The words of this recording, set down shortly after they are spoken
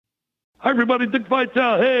Hi, everybody. Dick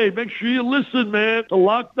Vitale. Hey, make sure you listen, man, to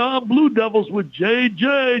Locked On Blue Devils with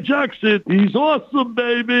J.J. Jackson. He's awesome,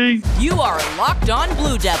 baby. You are Locked On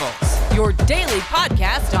Blue Devils, your daily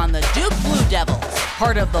podcast on the Duke Blue Devils,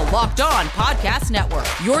 part of the Locked On Podcast Network,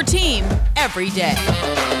 your team every day.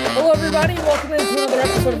 Hello, everybody. Welcome into another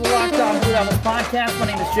episode of the Locked On Blue Devils podcast. My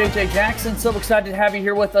name is J.J. Jackson. So excited to have you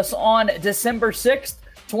here with us on December 6th.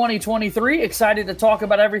 2023. Excited to talk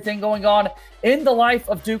about everything going on in the life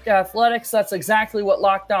of Duke Athletics. That's exactly what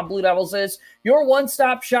Locked On Blue Devils is. Your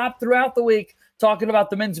one-stop shop throughout the week, talking about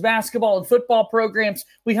the men's basketball and football programs.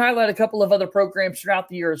 We highlight a couple of other programs throughout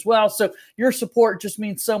the year as well. So your support just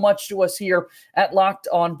means so much to us here at Locked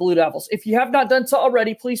On Blue Devils. If you have not done so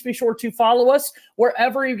already, please be sure to follow us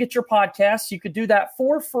wherever you get your podcasts. You could do that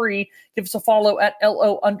for free. Give us a follow at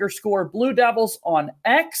LO_Blue Devils on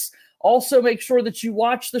X. Also, make sure that you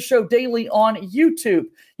watch the show daily on YouTube.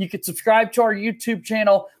 You can subscribe to our YouTube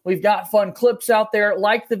channel. We've got fun clips out there.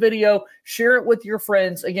 Like the video, share it with your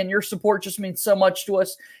friends. Again, your support just means so much to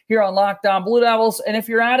us here on Locked On Blue Devils. And if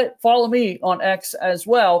you're at it, follow me on X as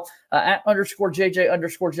well, at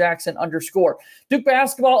 @JJ_Jackson_. Duke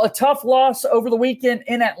basketball, a tough loss over the weekend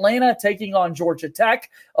in Atlanta, taking on Georgia Tech.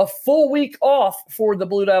 A full week off for the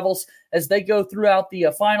Blue Devils as they go throughout the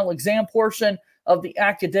final exam portion of the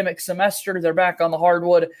academic semester. They're back on the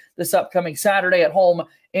hardwood this upcoming Saturday at home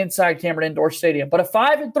inside Cameron Indoor Stadium. But a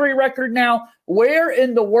 5-3 record now. Where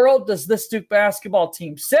in the world does this Duke basketball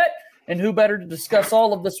team sit? And who better to discuss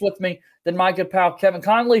all of this with me than my good pal Kevin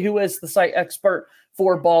Conley, who is the site expert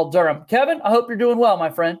for Ball Durham. Kevin, I hope you're doing well, my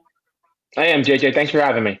friend. I am, JJ. Thanks for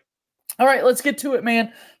having me. All right, let's get to it,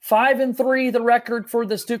 man. 5-3, the record for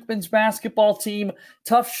this Duke men's basketball team.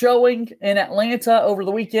 Tough showing in Atlanta over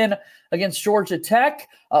the weekend against Georgia Tech.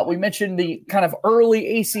 We mentioned the kind of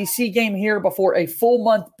early ACC game here before a full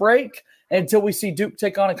month break until we see Duke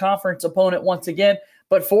take on a conference opponent once again.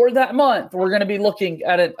 But for that month, we're going to be looking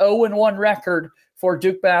at an 0-1 record for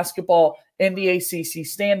Duke basketball in the ACC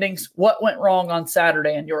standings. What went wrong on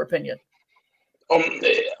Saturday, in your opinion?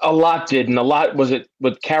 A lot did, and a lot was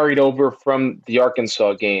carried over from the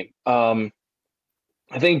Arkansas game. I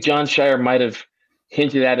think Jon Scheyer might have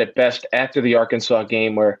hinted at it best after the Arkansas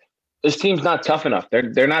game, where this team's not tough enough.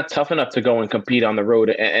 They're not tough enough to go and compete on the road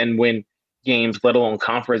and win games, let alone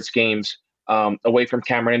conference games, away from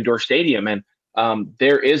Cameron Indoor Stadium. And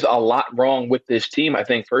there is a lot wrong with this team. I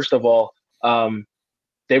think, first of all,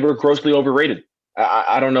 they were grossly overrated.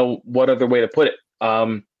 I don't know what other way to put it.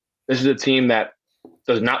 This is a team that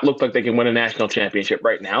does not look like they can win a national championship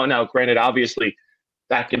right now. Now, granted, obviously,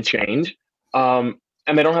 that can change. And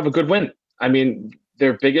they don't have a good win. I mean,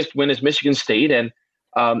 their biggest win is Michigan State, and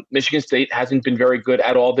Michigan State hasn't been very good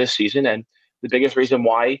at all this season. And the biggest reason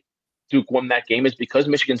why Duke won that game is because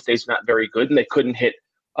Michigan State's not very good, and they couldn't hit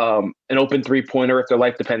an open three-pointer if their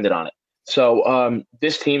life depended on it. So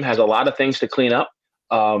this team has a lot of things to clean up.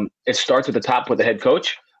 It starts at the top with the head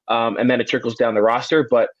coach, and then it trickles down the roster.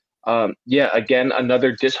 But again,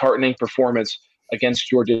 another disheartening performance against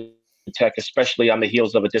Georgia Tech, especially on the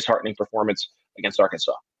heels of a disheartening performance against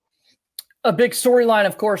Arkansas. A big storyline,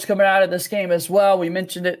 of course, coming out of this game as well. We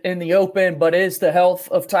mentioned it in the open, but is the health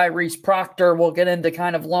of Tyrese Proctor. We'll get into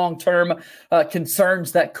kind of long-term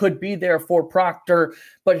concerns that could be there for Proctor.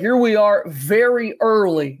 But here we are very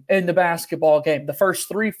early in the basketball game, the first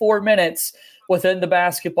 3-4 minutes within the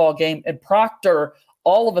basketball game, and Proctor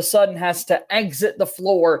all of a sudden has to exit the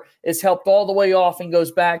floor, is helped all the way off and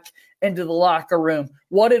goes back into the locker room.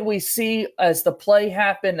 What did we see as the play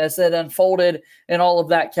happened, as it unfolded, and all of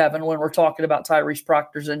that, Kevin, when we're talking about Tyrese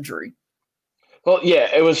Proctor's injury? Well, yeah,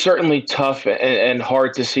 it was certainly tough and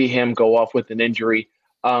hard to see him go off with an injury.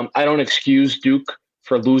 I don't excuse Duke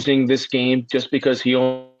for losing this game just because he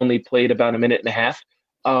only played about a minute and a half.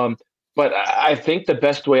 But I think the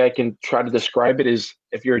best way I can try to describe it is,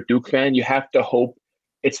 if you're a Duke fan, you have to hope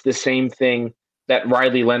it's the same thing that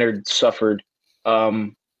Riley Leonard suffered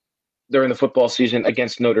during the football season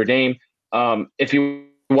against Notre Dame. If you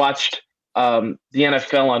watched the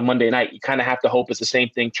NFL on Monday night, you kind of have to hope it's the same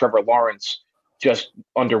thing Trevor Lawrence just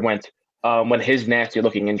underwent when his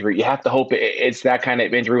nasty-looking injury. You have to hope it's that kind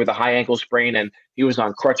of injury with a high ankle sprain, and he was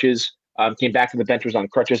on crutches, came back to the bench, was on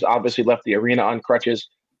crutches, obviously left the arena on crutches.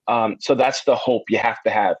 So that's the hope you have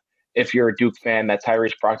to have if you're a Duke fan, that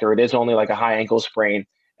Tyrese Proctor, it is only like a high ankle sprain,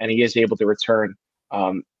 and he is able to return,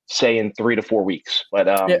 say, in 3 to 4 weeks. But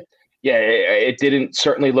it didn't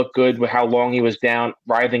certainly look good with how long he was down,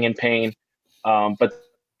 writhing in pain. But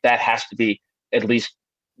that has to be at least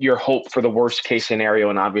your hope for the worst case scenario,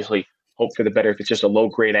 and obviously hope for the better if it's just a low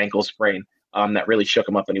grade ankle sprain that really shook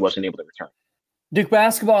him up and he wasn't able to return. Duke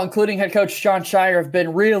basketball, including head coach Jon Scheyer, have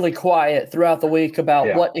been really quiet throughout the week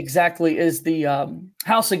about what exactly is the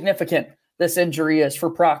how significant this injury is for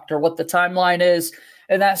Proctor, what the timeline is,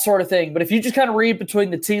 and that sort of thing. But if you just kind of read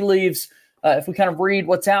between the tea leaves, if we kind of read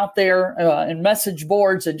what's out there in message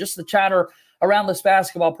boards and just the chatter around this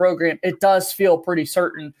basketball program, it does feel pretty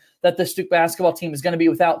certain that this Duke basketball team is going to be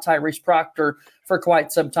without Tyrese Proctor for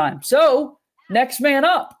quite some time. So next man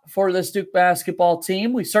up for this Duke basketball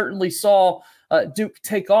team. We certainly saw Duke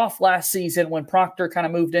take off last season when Proctor kind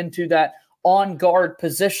of moved into that on-guard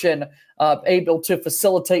position, able to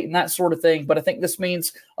facilitate and that sort of thing. But I think this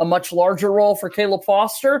means a much larger role for Caleb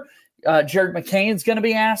Foster. Jared McCain's going to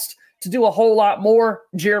be asked to do a whole lot more.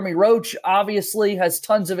 Jeremy Roach obviously has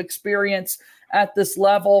tons of experience at this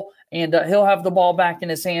level, and he'll have the ball back in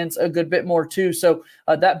his hands a good bit more too. So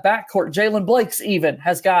that backcourt, Jalen Blakes even,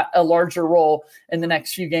 has got a larger role in the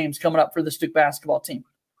next few games coming up for this Duke basketball team.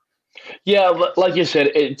 Yeah, like you said,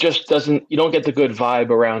 it just doesn't – you don't get the good vibe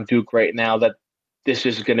around Duke right now that this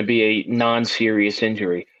is going to be a non-serious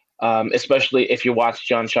injury, especially if you watch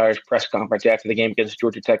Jon Scheyer's press conference after the game against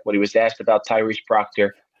Georgia Tech when he was asked about Tyrese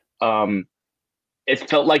Proctor. It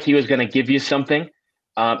felt like he was going to give you something,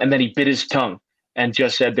 and then he bit his tongue and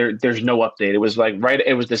just said there's no update. It was like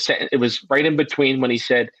it was right in between when he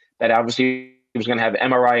said that obviously he was going to have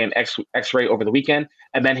MRI and X-ray over the weekend,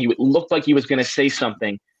 and then he looked like he was going to say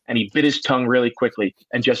something, and he bit his tongue really quickly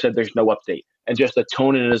and just said there's no update. And just the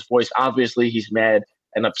tone in his voice, obviously he's mad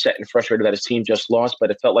and upset and frustrated that his team just lost,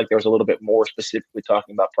 but it felt like there was a little bit more specifically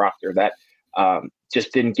talking about Proctor that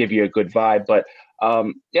just didn't give you a good vibe. But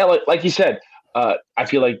like you said, I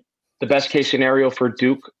feel like the best case scenario for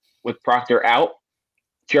Duke with Proctor out,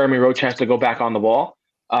 Jeremy Roach has to go back on the ball.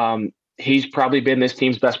 He's probably been this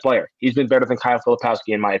team's best player. He's been better than Kyle Filipowski,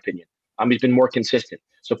 in my opinion. He's been more consistent.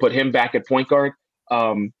 So put him back at point guard.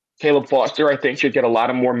 Caleb Foster, I think, should get a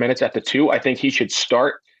lot of more minutes at the 2. I think he should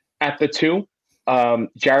start at the 2.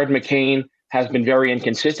 Jared McCain has been very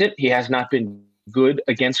inconsistent. He has not been good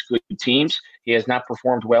against good teams. He has not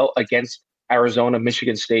performed well against Arizona,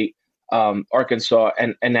 Michigan State, Arkansas,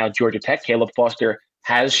 and now Georgia Tech. Caleb Foster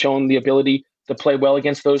has shown the ability to play well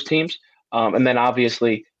against those teams. And then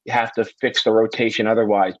obviously you have to fix the rotation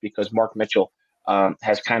otherwise because Mark Mitchell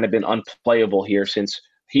has kind of been unplayable here since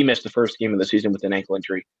he missed the first game of the season with an ankle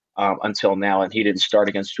injury until now, and he didn't start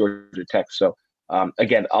against Georgia Tech. So,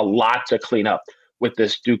 again, a lot to clean up with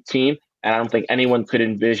this Duke team, and I don't think anyone could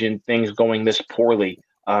envision things going this poorly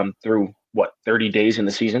through, 30 days in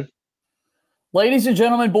the season? Ladies and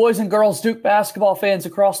gentlemen, boys and girls, Duke basketball fans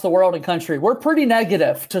across the world and country, we're pretty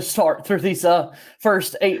negative to start through these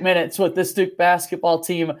first 8 minutes with this Duke basketball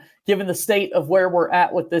team, given the state of where we're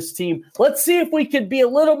at with this team. Let's see if we could be a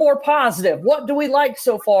little more positive. What do we like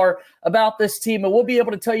so far about this team? And we'll be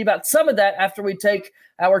able to tell you about some of that after we take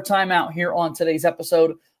our timeout here on today's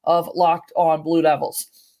episode of Locked On Blue Devils.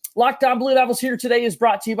 Locked On Blue Devils here today is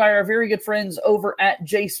brought to you by our very good friends over at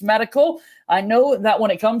Jase Medical. I know that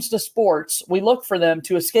when it comes to sports, we look for them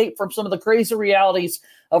to escape from some of the crazy realities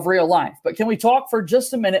of real life. But can we talk for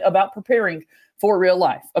just a minute about preparing for real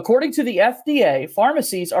life? According to the FDA,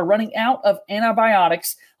 pharmacies are running out of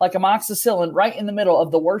antibiotics like amoxicillin right in the middle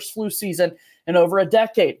of the worst flu season in over a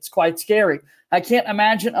decade. It's quite scary. I can't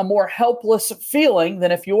imagine a more helpless feeling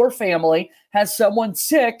than if your family has someone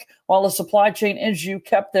sick while a supply chain issue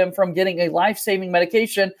kept them from getting a life-saving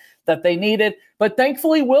medication that they needed, but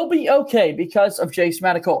thankfully will be okay because of Jase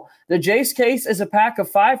Medical. The Jase case is a pack of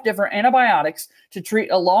 5 different antibiotics to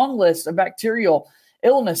treat a long list of bacterial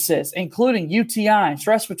illnesses, including UTIs,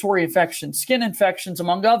 respiratory infections, skin infections,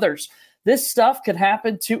 among others. This stuff could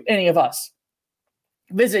happen to any of us.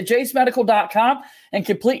 Visit jasemedical.com and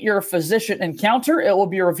complete your physician encounter. It will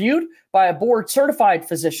be reviewed by a board-certified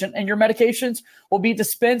physician, and your medications will be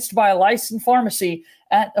dispensed by a licensed pharmacy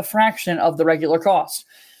at a fraction of the regular cost.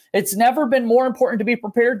 It's never been more important to be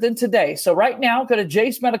prepared than today. So right now, go to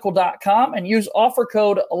jasemedical.com and use offer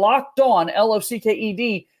code LOCKEDON,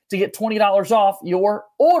 LOCKED, to get $20 off your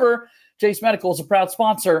order. Jase Medical is a proud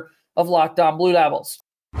sponsor of Locked On Blue Devils.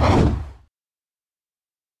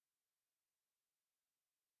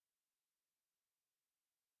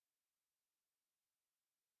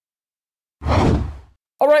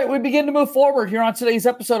 All right, we begin to move forward here on today's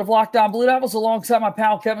episode of Locked On Blue Devils alongside my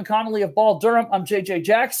pal Kevin Connolly of Ball Durham. I'm JJ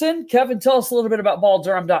Jackson. Kevin, tell us a little bit about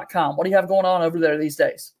balldurham.com. What do you have going on over there these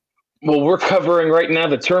days? Well, we're covering right now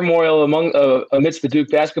the turmoil amidst the Duke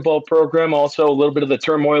basketball program, also a little bit of the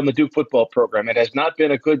turmoil in the Duke football program. It has not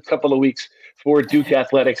been a good couple of weeks for Duke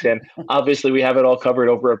athletics, and obviously we have it all covered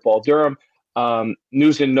over at Ball Durham.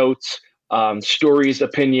 News and notes, stories,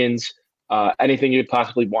 opinions, anything you'd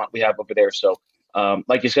possibly want, we have over there. So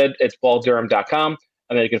Like you said, it's balldurham.com,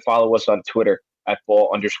 and then you can follow us on Twitter at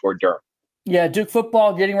 @ball_Durham. Yeah, Duke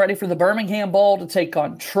football getting ready for the Birmingham Bowl to take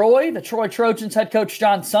on Troy. The Troy Trojans head coach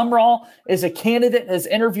John Sumrall is a candidate, has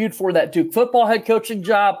interviewed for that Duke football head coaching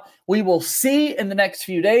job. We will see in the next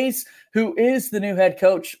few days who is the new head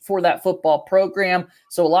coach for that football program.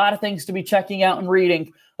 So a lot of things to be checking out and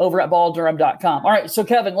reading over at balldurham.com. All right, so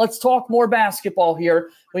Kevin, let's talk more basketball here.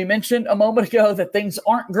 We mentioned a moment ago that things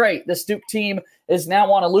aren't great. This Duke team is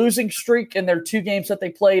now on a losing streak in their 2 games that they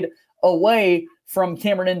played away from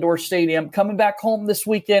Cameron Indoor Stadium, coming back home this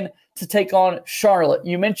weekend to take on Charlotte.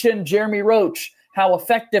 You mentioned Jeremy Roach, how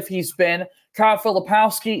effective he's been. Kyle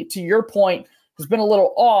Filipowski, to your point, has been a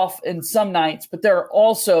little off in some nights, but there are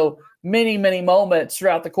also many, many moments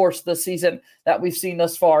throughout the course of the season that we've seen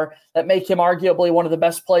thus far that make him arguably one of the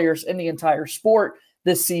best players in the entire sport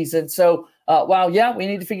this season. So while, we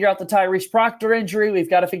need to figure out the Tyrese Proctor injury, we've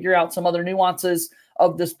got to figure out some other nuances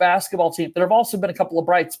of this basketball team. There have also been a couple of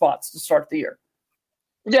bright spots to start the year.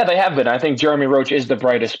 Yeah, they have been. I think Jeremy Roach is the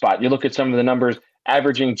brightest spot. You look at some of the numbers,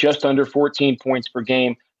 averaging just under 14 points per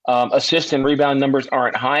game. Assist and rebound numbers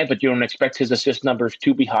aren't high, but you don't expect his assist numbers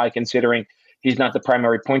to be high considering he's not the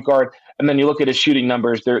primary point guard. And then you look at his shooting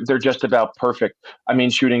numbers, they're just about perfect. I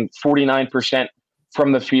mean, shooting 49%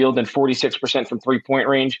 from the field and 46% from three-point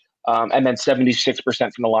range, and then 76%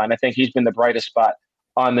 from the line. I think he's been the brightest spot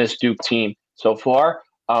on this Duke team so far.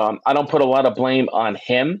 I don't put a lot of blame on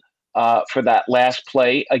him for that last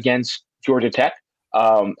play against Georgia Tech.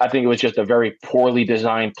 I think it was just a very poorly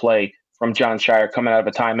designed play from Jon Scheyer coming out of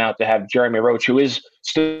a timeout to have Jeremy Roach, who is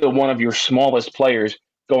still one of your smallest players,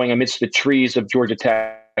 going amidst the trees of Georgia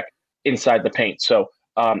Tech inside the paint. So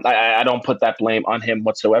I don't put that blame on him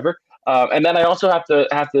whatsoever. And then I also have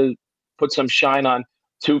to put some shine on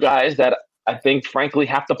 2 guys that I think, frankly,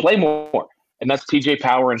 have to play more, and that's TJ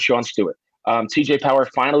Power and Sean Stewart. TJ Power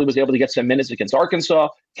finally was able to get some minutes against Arkansas,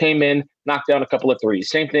 came in, knocked down a couple of threes.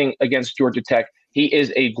 Same thing against Georgia Tech. He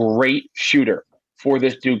is a great shooter for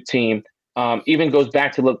this Duke team. Even goes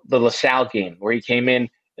back to the LaSalle game where he came in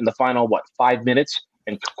the final, 5 minutes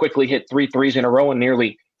and quickly hit 3 threes in a row and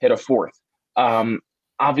nearly hit a 4th.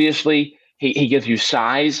 Obviously, he gives you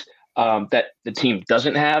size that the team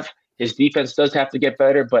doesn't have. His defense does have to get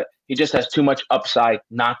better, but he just has too much upside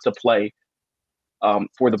not to play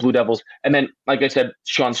for the Blue Devils. And then, like I said,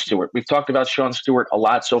 Sean Stewart. We've talked about Sean Stewart a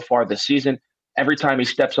lot so far this season. Every time he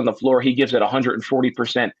steps on the floor, he gives it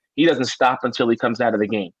 140%. He doesn't stop until he comes out of the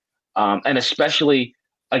game. And especially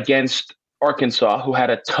against Arkansas, who had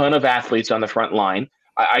a ton of athletes on the front line,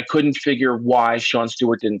 I couldn't figure why Sean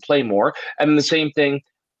Stewart didn't play more. And the same thing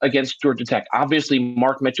against Georgia Tech. Obviously,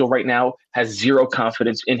 Mark Mitchell right now has zero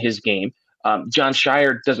confidence in his game. Jon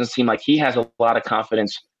Scheyer doesn't seem like he has a lot of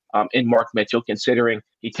confidence in Mark Mitchell, considering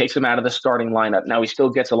he takes him out of the starting lineup. Now, he still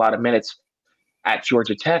gets a lot of minutes at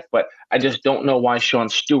Georgia Tech, but I just don't know why Sean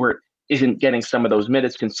Stewart isn't getting some of those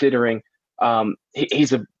minutes, considering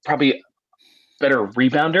he's probably a better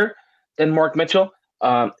rebounder than Mark Mitchell.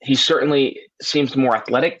 He certainly seems more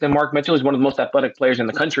athletic than Mark Mitchell. He's one of the most athletic players in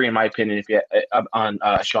the country, in my opinion, on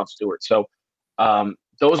Sean Stewart. So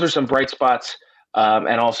those are some bright spots.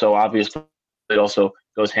 And also, obviously, it also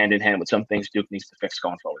goes hand in hand with some things Duke needs to fix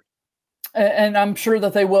going forward. And I'm sure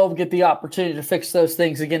that they will get the opportunity to fix those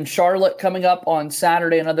things. Again, Charlotte coming up on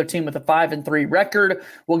Saturday, another team with a 5-3 record.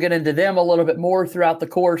 We'll get into them a little bit more throughout the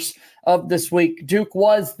course of this week. Duke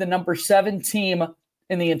was the number 7 team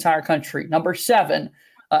in the entire country. Number 7,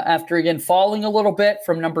 after, again, falling a little bit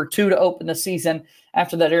from number 2 to open the season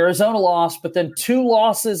after that Arizona loss, but then 2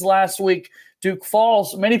 losses last week. Duke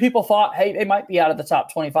falls. Many people thought, hey, they might be out of the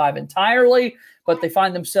top 25 entirely, but they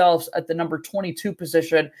find themselves at the number 22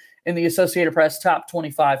 position in the Associated Press top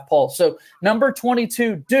 25 poll. So number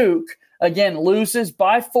 22, Duke, again, loses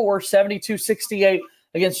by 4, 72-68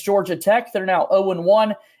 against Georgia Tech. They're now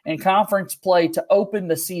 0-1 in conference play to open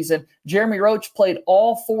the season. Jeremy Roach played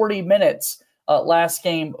all 40 minutes last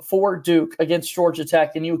game for Duke against Georgia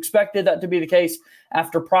Tech, and you expected that to be the case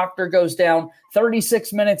after Proctor goes down.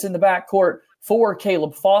 36 minutes in the backcourt for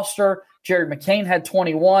Caleb Foster. Jared McCain had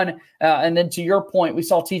 21. And then to your point, we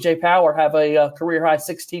saw TJ Power have a career-high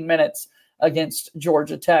 16 minutes against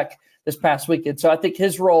Georgia Tech this past weekend. So I think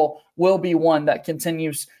his role will be one that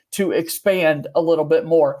continues to expand a little bit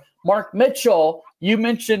more. Mark Mitchell, you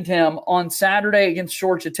mentioned him on Saturday against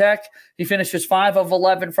Georgia Tech. He finishes 5 of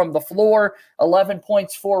 11 from the floor, 11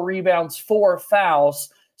 points, 4 rebounds, 4 fouls.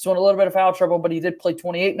 So in a little bit of foul trouble, but he did play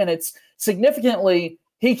 28 minutes. Significantly,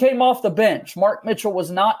 he came off the bench. Mark Mitchell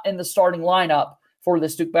was not in the starting lineup for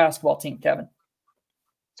this Duke basketball team, Kevin.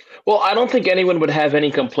 Well, I don't think anyone would have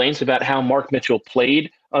any complaints about how Mark Mitchell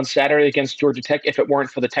played on Saturday against Georgia Tech if it weren't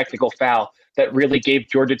for the technical foul that really gave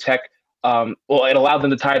Georgia Tech it allowed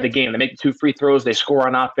them to tie the game. They make 2 free throws, they score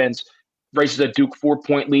on offense, races a Duke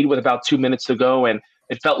 4-point lead with about 2 minutes to go, and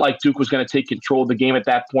it felt like Duke was going to take control of the game at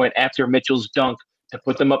that point after Mitchell's dunk to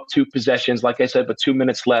put them up 2 possessions, like I said, but 2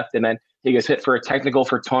 minutes left, and then he gets hit for a technical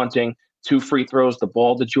for taunting, 2 free throws, the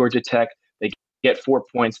ball to Georgia Tech. They get 4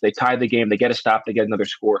 points, they tie the game, they get a stop, they get another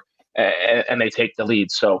score, and they take the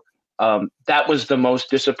lead. So that was the most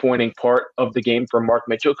disappointing part of the game for Mark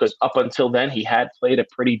Mitchell, because up until then he had played a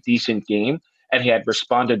pretty decent game and he had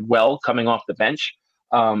responded well coming off the bench.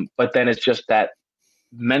 But then it's just that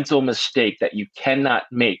mental mistake that you cannot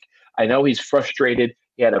make. I know he's frustrated.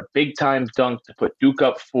 He had a big-time dunk to put Duke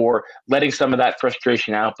up 4, letting some of that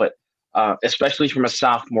frustration out. But especially from a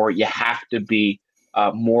sophomore, you have to be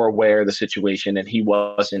more aware of the situation, and he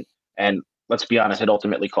wasn't. And let's be honest, it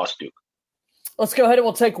ultimately cost Duke. Let's go ahead and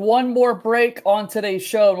we'll take one more break on today's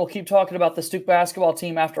show, and we'll keep talking about the Duke basketball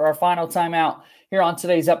team after our final timeout here on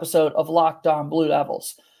today's episode of Locked On Blue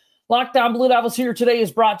Devils. Locked On Blue Devils here today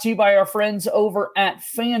is brought to you by our friends over at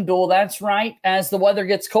FanDuel. That's right. As the weather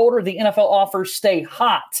gets colder, the NFL offers stay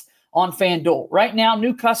hot on FanDuel. Right now,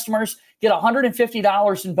 new customers get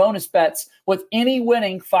 $150 in bonus bets with any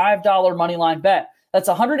winning $5 moneyline bet. That's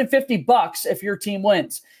 $150 if your team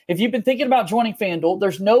wins. If you've been thinking about joining FanDuel,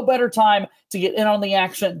 there's no better time to get in on the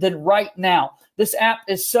action than right now. This app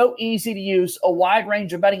is so easy to use, a wide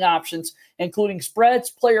range of betting options, including spreads,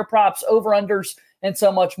 player props, over-unders, and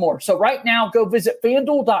so much more. So right now, go visit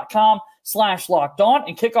FanDuel.com/lockedon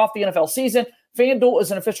and kick off the NFL season. FanDuel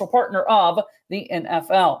is an official partner of the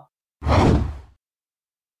NFL.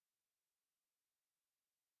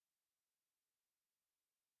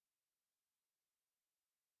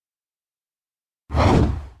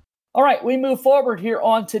 All right, we move forward here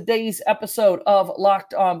on today's episode of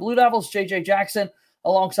Locked On Blue Devils. JJ Jackson,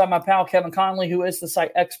 alongside my pal Kevin Conley, who is the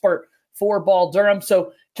site expert for Ball Durham.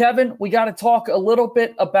 So, Kevin, we got to talk a little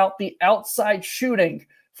bit about the outside shooting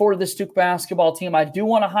for this Duke basketball team. I do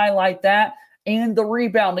want to highlight that and the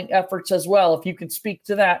rebounding efforts as well, if you can speak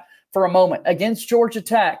to that for a moment. Against Georgia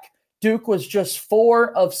Tech, Duke was just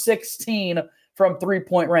 4 of 16 from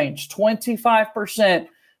three-point range, 25%.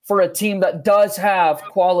 For a team that does have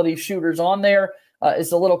quality shooters on there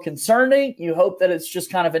is a little concerning. You hope that it's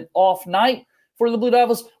just kind of an off night for the Blue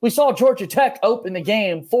Devils. We saw Georgia Tech open the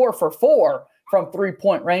game 4 for 4 from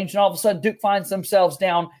three-point range, and all of a sudden Duke finds themselves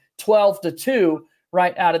down 12-2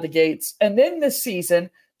 right out of the gates. And then this season,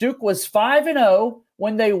 Duke was 5-0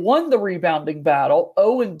 when they won the rebounding battle,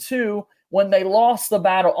 0-2 when they lost the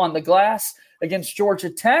battle on the glass against Georgia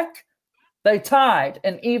Tech. They tied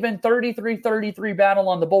an even 33-33 battle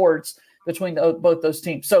on the boards between both those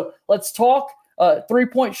teams. So let's talk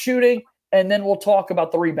three-point shooting, and then we'll talk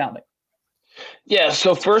about the rebounding. Yeah,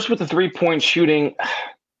 so first with the three-point shooting,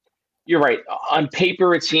 you're right. On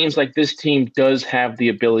paper, it seems like this team does have the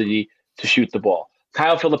ability to shoot the ball.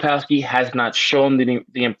 Kyle Filipowski has not shown the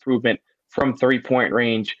improvement from three-point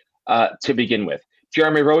range to begin with.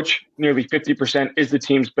 Jeremy Roach, nearly 50%, is the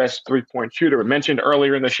team's best three-point shooter. I mentioned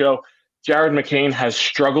earlier in the show, Jared McCain has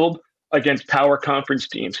struggled against power conference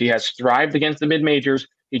teams. He has thrived against the mid-majors.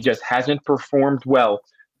 He just hasn't performed well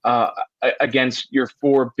against your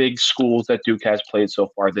 4 big schools that Duke has played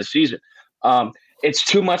so far this season. It's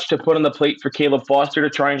too much to put on the plate for Caleb Foster to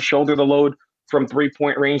try and shoulder the load from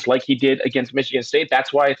three-point range like he did against Michigan State.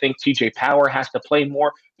 That's why I think TJ Power has to play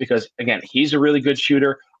more because, again, he's a really good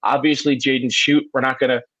shooter. Obviously, Jaden Schutt, we're not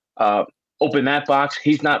going to open that box.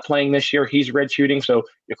 He's not playing this year. He's red shooting, so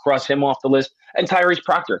you cross him off the list. And Tyrese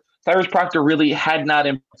Proctor. Tyrese Proctor really had not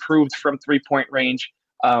improved from three-point range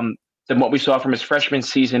than what we saw from his freshman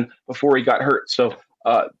season before he got hurt. So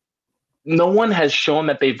no one has shown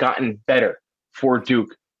that they've gotten better for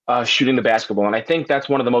Duke shooting the basketball. And I think that's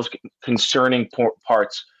one of the most concerning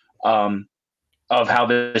parts of how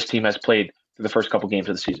this team has played through the first couple games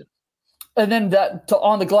of the season. And then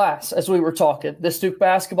on the glass, as we were talking, this Duke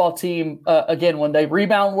basketball team, again, when they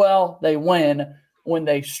rebound well, they win. When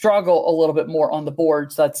they struggle a little bit more on the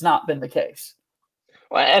boards, that's not been the case.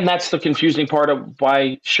 And that's the confusing part of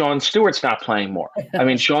why Sean Stewart's not playing more. I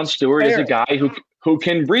mean, Sean Stewart is a guy who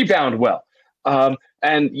can rebound well.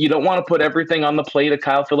 And you don't want to put everything on the plate of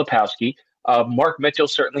Kyle Filipowski. Mark Mitchell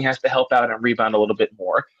certainly has to help out and rebound a little bit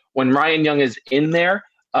more. When Ryan Young is in there,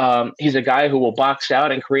 he's a guy who will box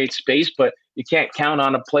out and create space, but you can't count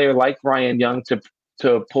on a player like Ryan Young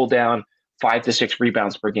to pull down 5 to 6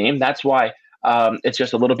 rebounds per game. That's why it's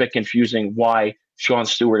just a little bit confusing why Sean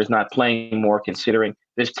Stewart is not playing more, considering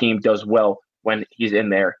this team does well when he's in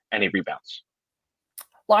there and he rebounds.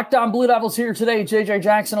 Locked On Blue Devils here today. JJ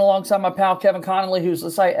Jackson alongside my pal Kevin Connolly, who's the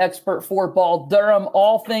site expert for Ball Durham.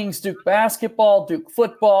 All things Duke basketball, Duke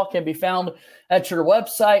football can be found at your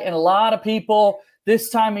website. And a lot of people this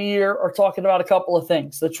time of year are talking about a couple of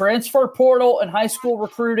things. The transfer portal and high school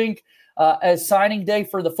recruiting, as signing day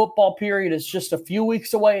for the football period is just a few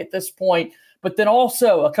weeks away at this point. But then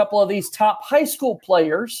also a couple of these top high school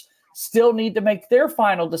players still need to make their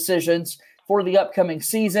final decisions for the upcoming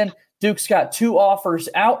season. Duke's got 2 offers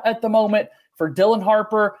out at the moment for Dylan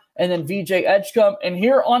Harper and then VJ Edgecombe. And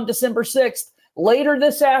here on December 6th, later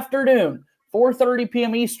this afternoon, 4:30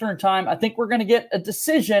 p.m. Eastern time, I think we're going to get a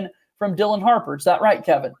decision from Dylan Harper. Is that right,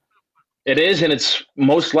 Kevin? It is, and it's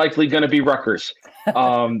most likely going to be Rutgers.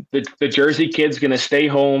 The Jersey kid's going to stay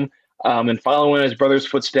home and follow in his brother's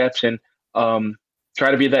footsteps and try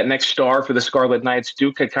to be that next star for the Scarlet Knights.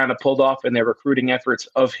 Duke had kind of pulled off in their recruiting efforts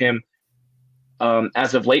of him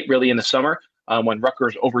as of late, really in the summer, when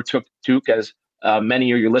Rutgers overtook Duke, as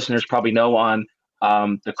many of your listeners probably know on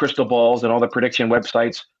the Crystal Balls and all the prediction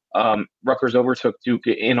websites. Rutgers overtook Duke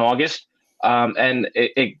in August, and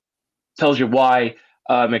it tells you why.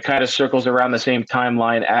 It kind of circles around the same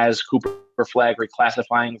timeline as Cooper Flagg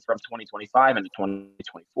reclassifying from 2025 into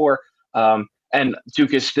 2024, and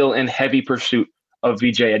Duke is still in heavy pursuit of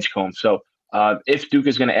VJ Edgecombe. So if Duke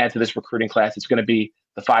is going to add to this recruiting class, it's going to be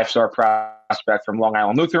the 5-star prospect from Long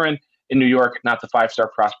Island Lutheran in New York, not the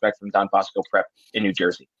 5-star prospect from Don Bosco Prep in New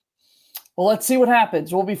Jersey. Well, let's see what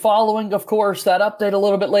happens. We'll be following, of course, that update a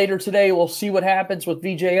little bit later today. We'll see what happens with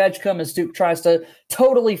VJ Edgecombe as Duke tries to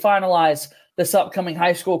totally finalize this upcoming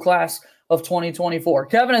high school class of 2024.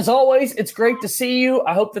 Kevin, as always, it's great to see you.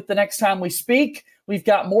 I hope that the next time we speak, we've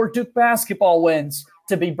got more Duke basketball wins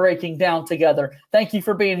to be breaking down together. Thank you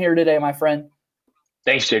for being here today, my friend.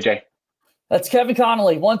 Thanks, JJ. That's Kevin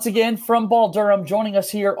Connolly, once again from Ball Durham, joining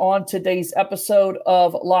us here on today's episode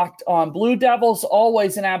of Locked On Blue Devils.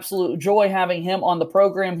 Always an absolute joy having him on the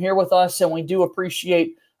program here with us, and we do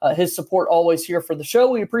appreciate his support always here for the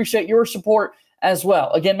show. We appreciate your support as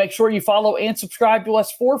well. Again, make sure you follow and subscribe to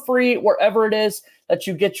us for free wherever it is that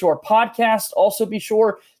you get your podcast. Also, be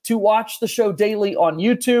sure to watch the show daily on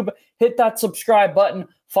YouTube. Hit that subscribe button.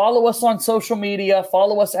 Follow us on social media.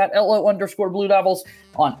 Follow us at LO_Blue Devils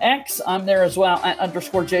on X. I'm there as well at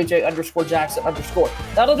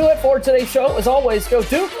 _JJ_Jackson_. That'll do it for today's show. As always, go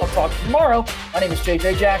Duke. I'll talk to you tomorrow. My name is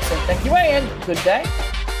JJ Jackson. Thank you and good day.